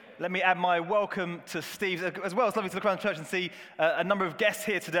let me add my welcome to Steve. As well, it's lovely to look around the church and see a number of guests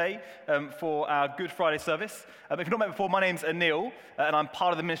here today for our Good Friday service. If you've not met before, my name's Anil, and I'm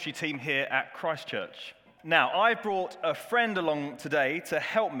part of the ministry team here at Christchurch. Now, I've brought a friend along today to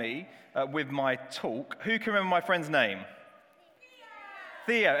help me with my talk. Who can remember my friend's name?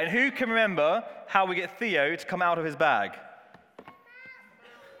 Theo. And who can remember how we get Theo to come out of his bag?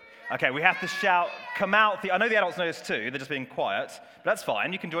 Okay, we have to shout, come out. I know the adults know this too, they're just being quiet, but that's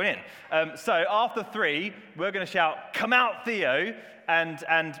fine, you can join in. So after 3, we're going to shout, come out, Theo,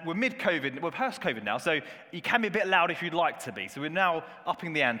 and we're mid-COVID, we're post-COVID now, so you can be a bit loud if you'd like to be. So we're now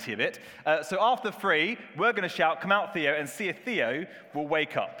upping the ante a bit. So after 3, we're going to shout, come out, Theo, and see if Theo will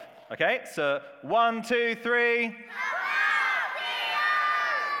wake up. Okay, so 1, 2, 3. Come out, Theo!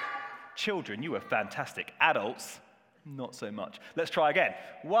 Children, you were fantastic. Adults, not so much. Let's try again.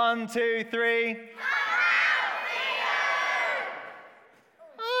 1, 2, 3. Come out,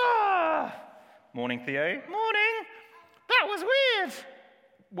 Theo! Morning, Theo. Morning. That was weird.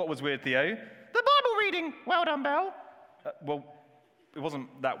 What was weird, Theo? The Bible reading. Well done, Belle. Well, it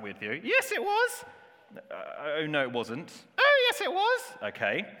wasn't that weird, Theo. Yes, it was. Oh, no, it wasn't. Oh, yes, it was.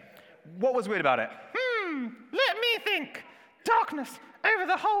 Okay. What was weird about it? Let me think. Darkness over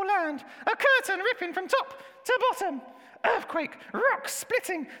the whole land. A curtain ripping from top to bottom. Earthquake, rocks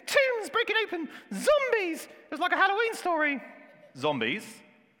splitting, tombs breaking open, zombies. It was like a Halloween story. Zombies?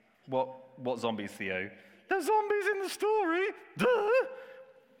 What zombies, Theo? The zombies in the story. Duh.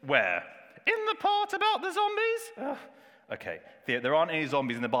 Where? In the part about the zombies. Ugh. Okay, Theo, there aren't any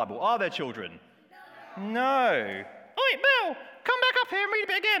zombies in the Bible, are there, children? No. Oi, Belle, come back up here and read a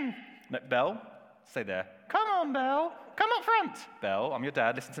bit again. No, Belle, stay there. Come on, Belle. Come up front. Belle, I'm your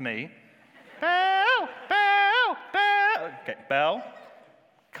dad, listen to me. Belle, Belle, Belle. Okay, Belle,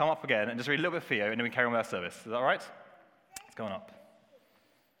 come up again and just read a little bit of Theo and then we can carry on with our service. Is that all right? It's going up.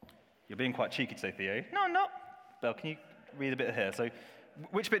 You're being quite cheeky today, Theo. No, I'm not. Belle, can you read a bit here? So,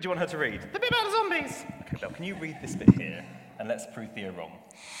 which bit do you want her to read? The bit about the zombies. Okay, Belle, can you read this bit here and let's prove Theo wrong?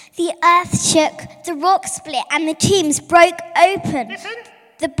 The earth shook, the rocks split, and the tombs broke open. Listen.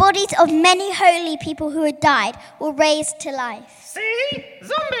 The bodies of many holy people who had died were raised to life. See?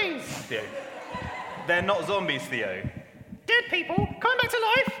 Zombies! Theo. They're not zombies, Theo. Dead people coming back to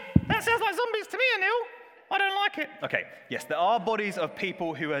life? That sounds like zombies to me, Anil. I don't like it. Okay, yes, there are bodies of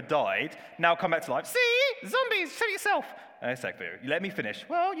people who had died, now come back to life. See? Zombies, say it yourself. Exactly. Let me finish.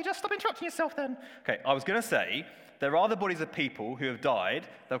 Well, you just stop interrupting yourself then. Okay, I was going to say, there are the bodies of people who have died,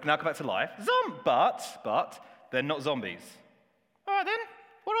 that now come back to life. But they're not zombies. All right then,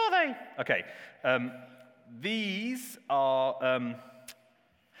 what are they? Okay, these are...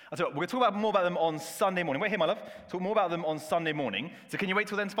 I'll tell you what, we're going to talk more about them on Sunday morning. Wait here, my love. Talk more about them on Sunday morning. So can you wait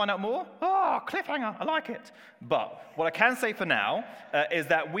till then to find out more? Oh, cliffhanger. I like it. But what I can say for now is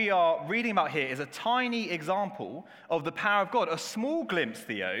that we are reading about here is a tiny example of the power of God, a small glimpse,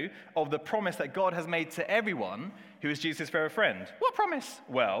 Theo, of the promise that God has made to everyone who is Jesus' favorite friend. What promise?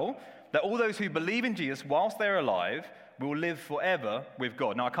 Well, that all those who believe in Jesus whilst they're alive will live forever with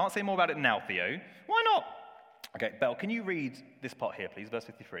God. Now, I can't say more about it now, Theo. Why not? Okay, Belle, can you read this part here, please, verse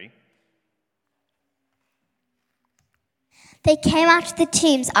 53? They came out of the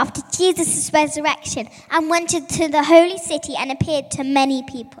tombs after Jesus' resurrection and went into the holy city and appeared to many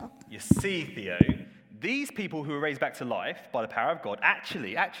people. You see, Theo, these people who were raised back to life by the power of God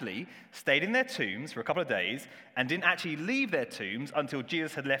actually stayed in their tombs for a couple of days and didn't actually leave their tombs until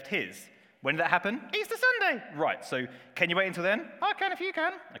Jesus had left his. When did that happen? Easter Sunday. Right, so can you wait until then? I can if you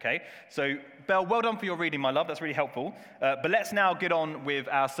can. Okay, so Belle, well done for your reading, my love. That's really helpful. But let's now get on with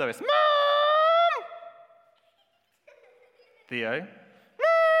our service. Mom! Theo?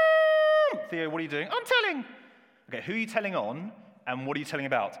 Mom! Theo, what are you doing? I'm telling. Okay, who are you telling on and what are you telling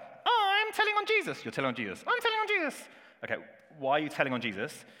about? I'm telling on Jesus. You're telling on Jesus. I'm telling on Jesus. Okay, why are you telling on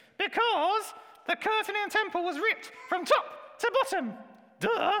Jesus? Because the curtain in the temple was ripped from top to bottom.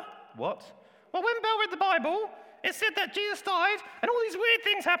 Duh. What? Well, when Belle read the Bible, it said that Jesus died and all these weird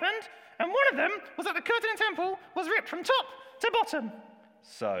things happened, and one of them was that the curtain in the temple was ripped from top to bottom.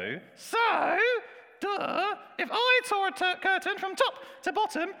 So, if I tore a curtain from top to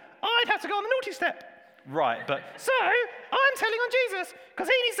bottom, I'd have to go on the naughty step. Right, but... So, I'm telling on Jesus, because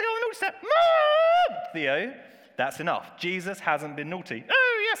he needs to go on the naughty step. Mom! Theo, that's enough. Jesus hasn't been naughty.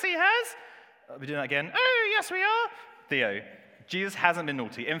 Oh, yes, he has. Are we doing that again? Oh, yes, we are. Theo, Jesus hasn't been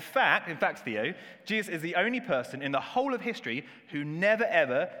naughty. In fact, Theo, Jesus is the only person in the whole of history who never,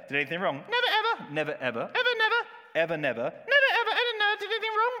 ever did anything wrong. Never, ever. Never, ever. Ever, never. Ever, never. Never, ever, ever, never did anything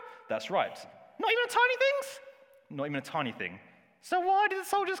wrong. That's right. Not even a tiny things? Not even a tiny thing. So why did the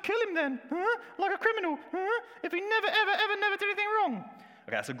soldiers kill him then? Like a criminal? If he never, ever, ever, never did anything wrong?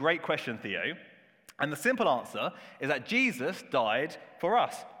 Okay, that's a great question, Theo. And the simple answer is that Jesus died for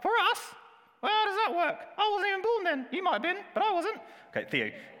us. For us? Well, how does that work? I wasn't even born then. You might have been, but I wasn't. Okay,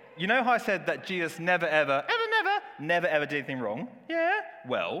 Theo, you know how I said that Jesus never, ever did anything wrong? Yeah.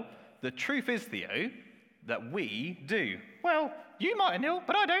 Well, the truth is, Theo, that we do. Well, you might, Neil,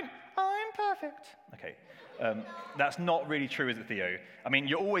 but I don't. I'm perfect. Okay, that's not really true, is it, Theo? I mean,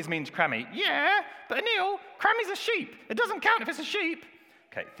 you always mean Crammy. Yeah, but Neil, Crammy's a sheep. It doesn't count if it's a sheep.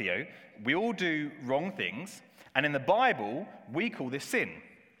 Okay, Theo, we all do wrong things, and in the Bible, we call this sin.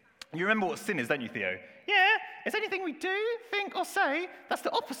 You remember what sin is, don't you, Theo? Yeah, it's anything we do, think, or say that's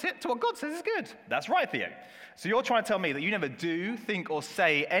the opposite to what God says is good. That's right, Theo. So you're trying to tell me that you never do, think, or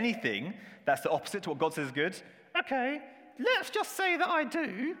say anything that's the opposite to what God says is good? Okay, let's just say that I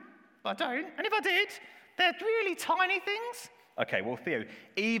do, but I don't. And if I did, they're really tiny things. Okay, well, Theo,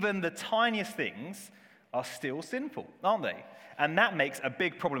 even the tiniest things are still sinful, aren't they? And that makes a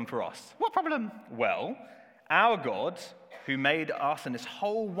big problem for us. What problem? Well, our God, who made us and this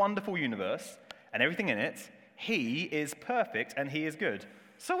whole wonderful universe and everything in it, he is perfect and he is good.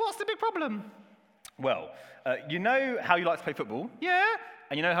 So what's the big problem? Well, you know how you like to play football? Yeah.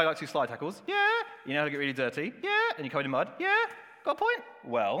 And you know how you like to do slide tackles? Yeah. You know how to get really dirty? Yeah. And you're covered in mud? Yeah. Got a point?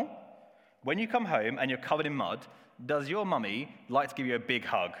 Well, when you come home and you're covered in mud, does your mummy like to give you a big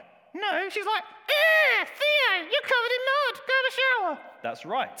hug? No, she's like, Theo, you're covered in mud. Go have a shower. That's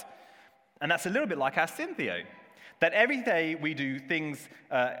right. And that's a little bit like our sin, Theo. That every day we do things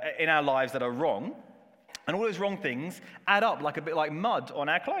in our lives that are wrong, and all those wrong things add up like a bit like mud on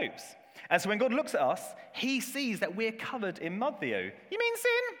our clothes. And so when God looks at us, he sees that we're covered in mud, Theo. You mean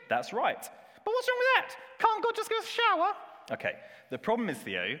sin? That's right. But what's wrong with that? Can't God just give us a shower? Okay, the problem is,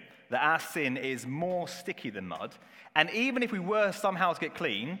 Theo, that our sin is more sticky than mud, and even if we were somehow to get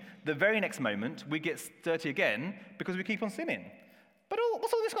clean, the very next moment we get dirty again because we keep on sinning. But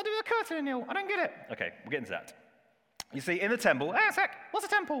what's all this got to do with the curtain, Neil? I don't get it. Okay, we'll get into that. You see, in the temple, a sec, what's a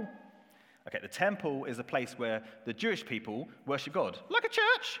temple? Okay, the temple is a place where the Jewish people worship God. Like a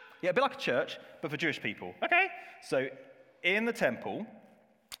church? Yeah, a bit like a church, but for Jewish people. Okay, so in the temple,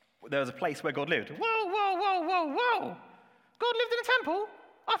 there was a place where God lived. Whoa. God lived in a temple?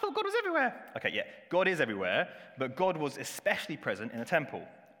 I thought God was everywhere. Okay, yeah, God is everywhere, but God was especially present in the temple.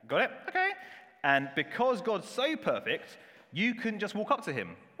 Got it? Okay. And because God's so perfect, you couldn't just walk up to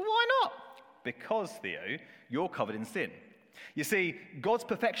him. Why not? Because, Theo, you're covered in sin. You see, God's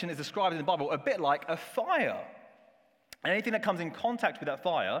perfection is described in the Bible a bit like a fire. And anything that comes in contact with that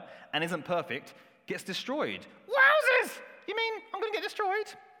fire and isn't perfect gets destroyed. Wowzers! You mean I'm going to get destroyed?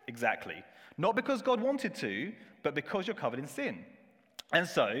 Exactly. Not because God wanted to, but because you're covered in sin. And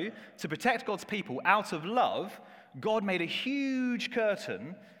so, to protect God's people out of love, God made a huge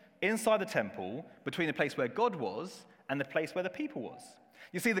curtain inside the temple between the place where God was and the place where the people was.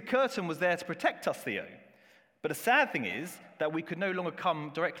 You see, the curtain was there to protect us, Theo. But the sad thing is that we could no longer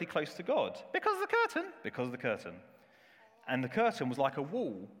come directly close to God. Because of the curtain? Because of the curtain. And the curtain was like a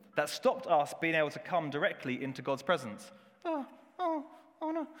wall that stopped us being able to come directly into God's presence. Oh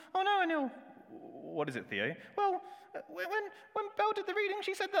no, Anil. What is it, Theo? Well, when Belle did the reading,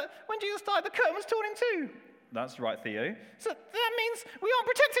 she said that when Jesus died, the curtain was torn in two. That's right, Theo. So that means we aren't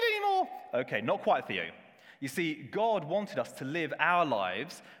protected anymore. Okay, not quite, Theo. You see, God wanted us to live our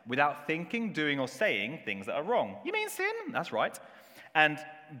lives without thinking, doing, or saying things that are wrong. You mean sin? That's right. And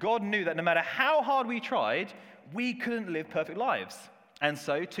God knew that no matter how hard we tried, we couldn't live perfect lives. And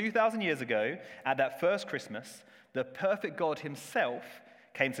so, 2,000 years ago, at that first Christmas, the perfect God himself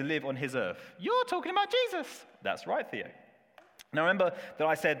came to live on his earth. You're talking about Jesus. That's right, Theo. Now remember that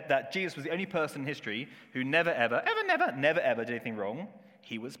I said that Jesus was the only person in history who never ever did anything wrong.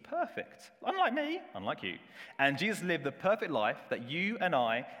 He was perfect. Unlike me, unlike you. And Jesus lived the perfect life that you and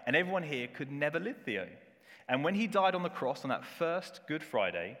I and everyone here could never live, Theo. And when he died on the cross on that first Good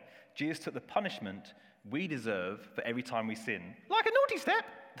Friday, Jesus took the punishment we deserve for every time we sin. Like a naughty step.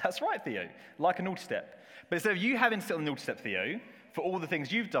 That's right, Theo. Like a naughty step. But instead of you having to sit on the naughty step, Theo, for all the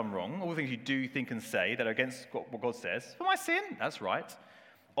things you've done wrong, all the things you do, think, and say that are against what God says, for my sin, that's right.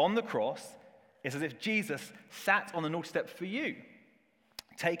 On the cross, it's as if Jesus sat on the naughty step for you,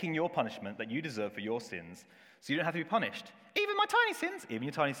 taking your punishment that you deserve for your sins, so you don't have to be punished. Even my tiny sins, even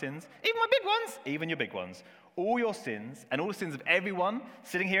your tiny sins, even my big ones, even your big ones. All your sins and all the sins of everyone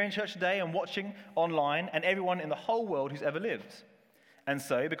sitting here in church today and watching online and everyone in the whole world who's ever lived. And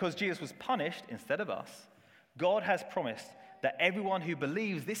so, because Jesus was punished instead of us, God has promised that everyone who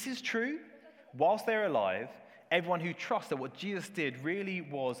believes this is true, whilst they're alive, everyone who trusts that what Jesus did really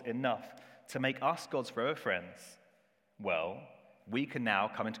was enough to make us God's forever friends, well, we can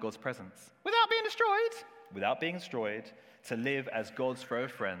now come into God's presence. Without being destroyed. Without being destroyed. to live as God's forever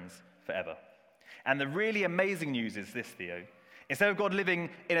friends forever. And the really amazing news is this, Theo. Instead of God living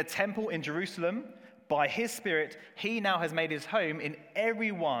in a temple in Jerusalem, by his Spirit, he now has made his home in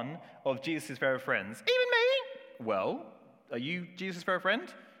every one of Jesus' forever friends. Even me? Well, are you Jesus' forever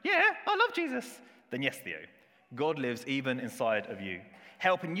friend? Yeah, I love Jesus. Then yes, Theo, God lives even inside of you,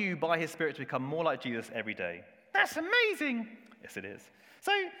 helping you by his Spirit to become more like Jesus every day. That's amazing. Yes, it is.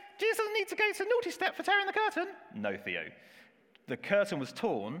 So, Jesus doesn't need to go to naughty step for tearing the curtain? No, Theo. The curtain was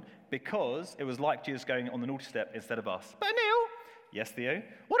torn because it was like Jesus going on the naughty step instead of us. But Neil? Yes, Theo.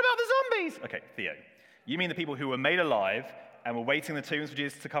 What about the zombies? Okay, Theo. You mean the people who were made alive and were waiting in the tombs for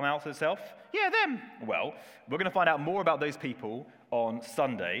Jesus to come out himself? Yeah, them. Well, we're going to find out more about those people on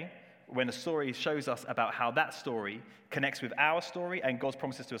Sunday when the story shows us about how that story connects with our story and God's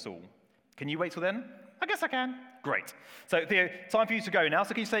promises to us all. Can you wait till then? I guess I can. Great. So, Theo, time for you to go now.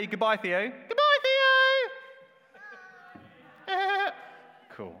 So can you say goodbye, Theo? Goodbye, Theo!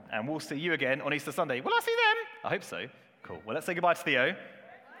 Cool. And we'll see you again on Easter Sunday. Will I see them? I hope so. Cool. Well, let's say goodbye to Theo.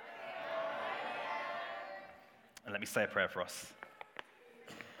 And let me say a prayer for us.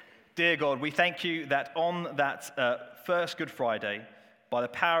 Dear God, we thank you that on that first Good Friday, by the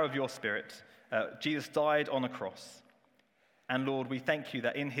power of your Spirit, Jesus died on the cross. And Lord, we thank you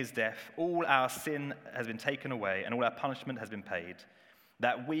that in his death, all our sin has been taken away and all our punishment has been paid,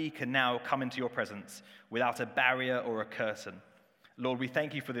 that we can now come into your presence without a barrier or a curtain. Lord, we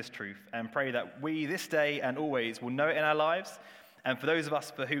thank you for this truth and pray that we this day and always will know it in our lives. And for those of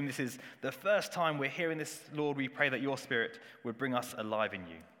us for whom this is the first time we're hearing this, Lord, we pray that your Spirit would bring us alive in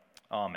you.